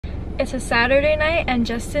It's a Saturday night and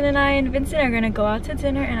Justin and I and Vincent are gonna go out to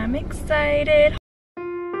dinner and I'm excited.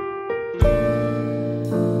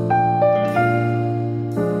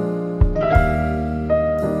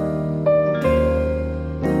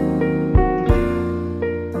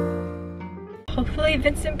 Hopefully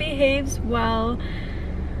Vincent behaves well.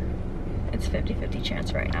 It's 50-50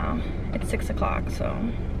 chance right now. It's 6 o'clock, so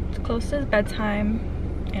it's close to his bedtime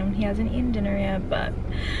and he hasn't eaten dinner yet, but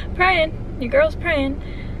praying. Your girl's praying.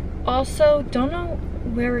 Also, don't know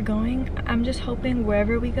where we're going. I'm just hoping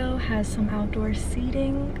wherever we go has some outdoor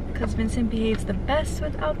seating because Vincent behaves the best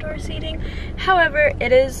with outdoor seating. However,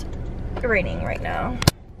 it is raining right now,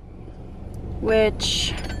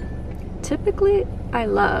 which typically I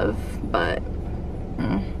love, but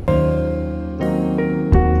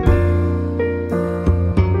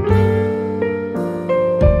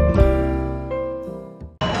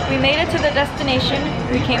we made it to the destination.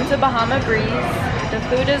 We came to Bahama Breeze. The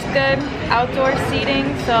food is good, outdoor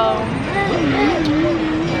seating, so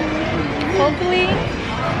hopefully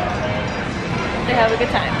they have a good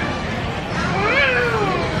time.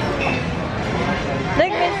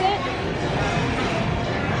 Look, Vincent.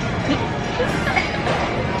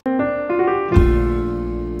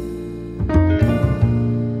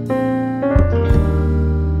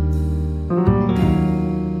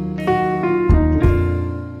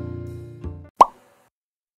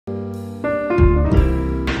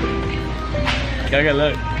 Gotta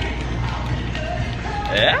look.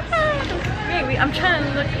 Yeah. Wait, I'm trying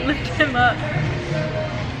to lift him up.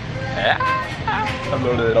 Yeah.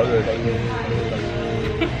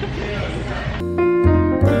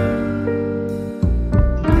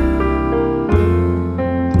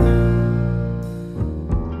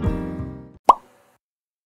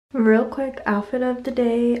 Real quick outfit of the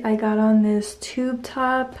day. I got on this tube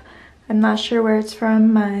top. I'm not sure where it's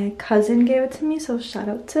from. My cousin gave it to me, so shout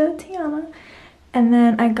out to Tiana. And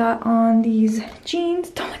then I got on these jeans,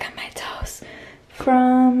 don't look at my toes,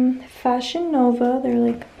 from Fashion Nova. They're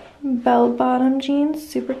like bell-bottom jeans,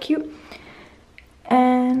 super cute.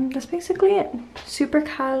 And that's basically it. Super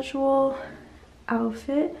casual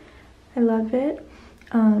outfit. I love it.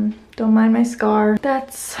 Don't mind my scar.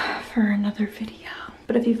 That's for another video.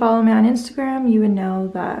 But if you follow me on Instagram, you would know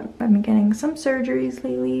that I've been getting some surgeries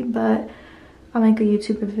lately, but I'll make a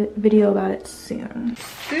YouTube video about it soon.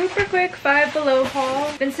 Super quick Five Below haul.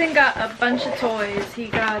 Vincent got a bunch of toys. He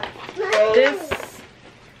got this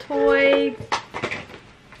toy,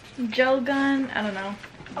 gel gun, I don't know,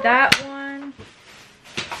 that one.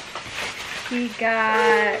 He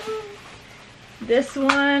got this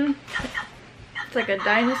one. It's like a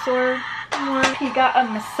dinosaur one. He got a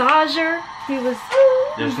massager. He was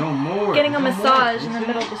getting a massage in the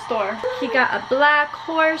middle of the store. He got a black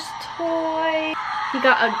horse toy. He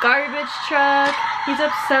got a garbage truck. He's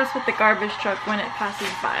obsessed with the garbage truck when it passes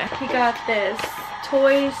by. He got this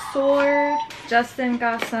toy sword. Justin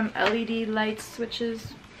got some LED light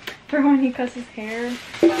switches for when he cuts his hair.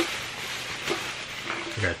 I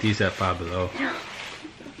got these at Five Below.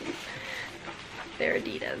 They're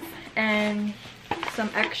Adidas. And some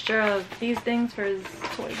extra of these things for his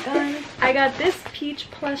toy gun. I got this peach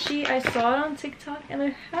plushie. I saw it on TikTok and I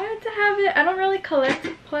had to have it. I don't really collect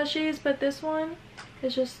plushies, but this one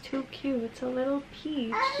is just too cute. It's a little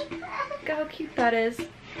peach. Look how cute that is.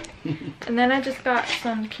 And then I just got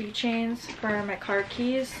some keychains for my car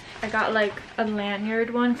keys. I got like a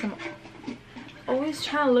lanyard one. I'm always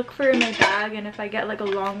trying to look for it in my bag, and if I get like a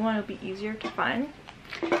long one, it'll be easier to find.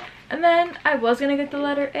 And then I was gonna get the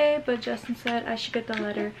letter A, but Justin said I should get the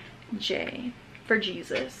letter J for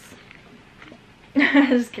Jesus.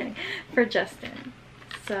 Just kidding. For Justin.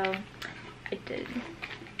 So I did.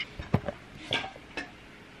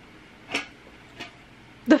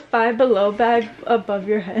 The Five Below bag above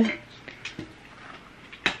your head.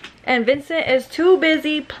 And Vincent is too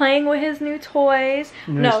busy playing with his new toys.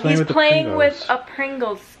 No, he's playing with a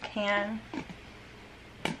Pringles can.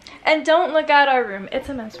 And don't look at our room. It's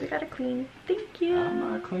a mess. We gotta clean. Thank you. I'm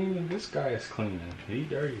not cleaning. This guy is cleaning. He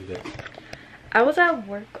dirtied it. I was at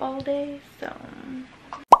work all day, so.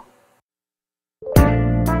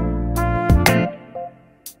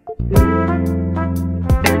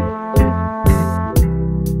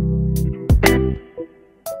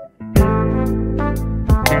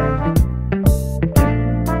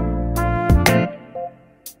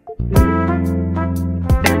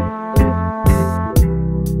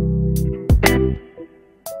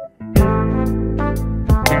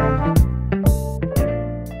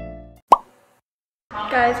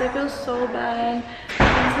 Guys, I feel so bad.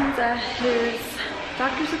 Vincent's at his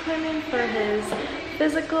doctor's appointment for his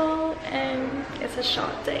physical and it's a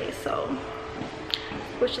shot day, so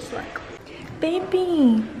Wish us luck.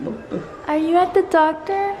 Baby, are you at the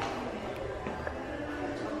doctor?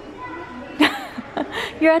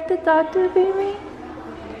 You're at the doctor, baby?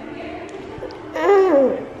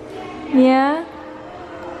 Yeah?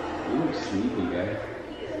 Ooh, sleepy guy.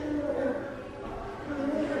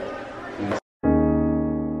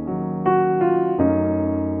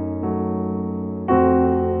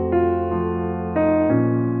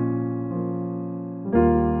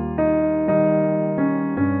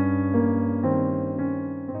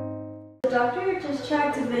 The doctor just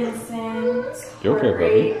checked Vincent's You okay, heart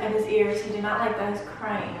rate buddy? and his ears. He did not like that. He's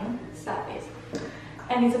crying. Sad face.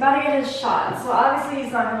 And he's about to get his shot. So obviously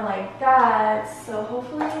he's not gonna like that. So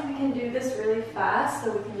hopefully we can do this really fast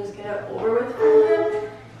so we can just get it over with for him.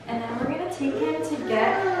 And then we're gonna take him to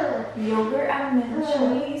get yogurt at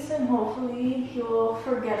Menchie's, and hopefully he'll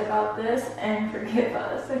forget about this and forgive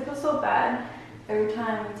us. I feel so bad every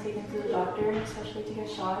time we take him to the doctor, especially to get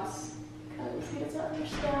shots, because he doesn't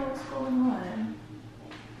understand what's going on.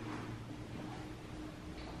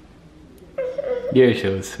 You're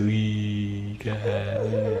so sweet,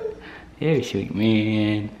 guy. You're a sweet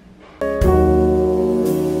man.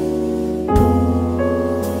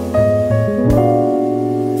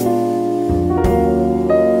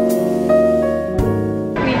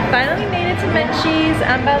 We finally made it to Menchie's.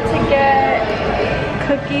 I'm about to get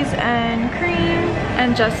cookies and cream,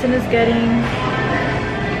 and Justin is getting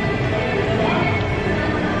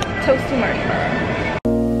toasty marshmallow.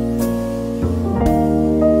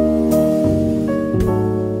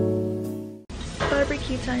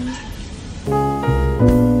 Barbecue time.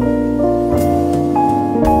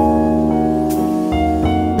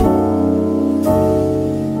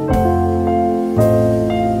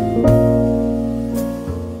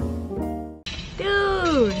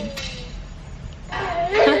 Dude!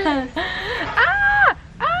 Ah!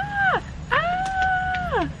 Ah!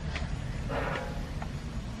 Ah!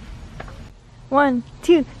 1,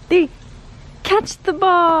 2, 3. Catch the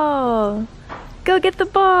ball! Go get the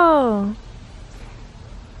ball!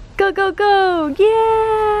 Go, go, go!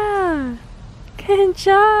 Yeah! Good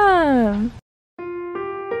job!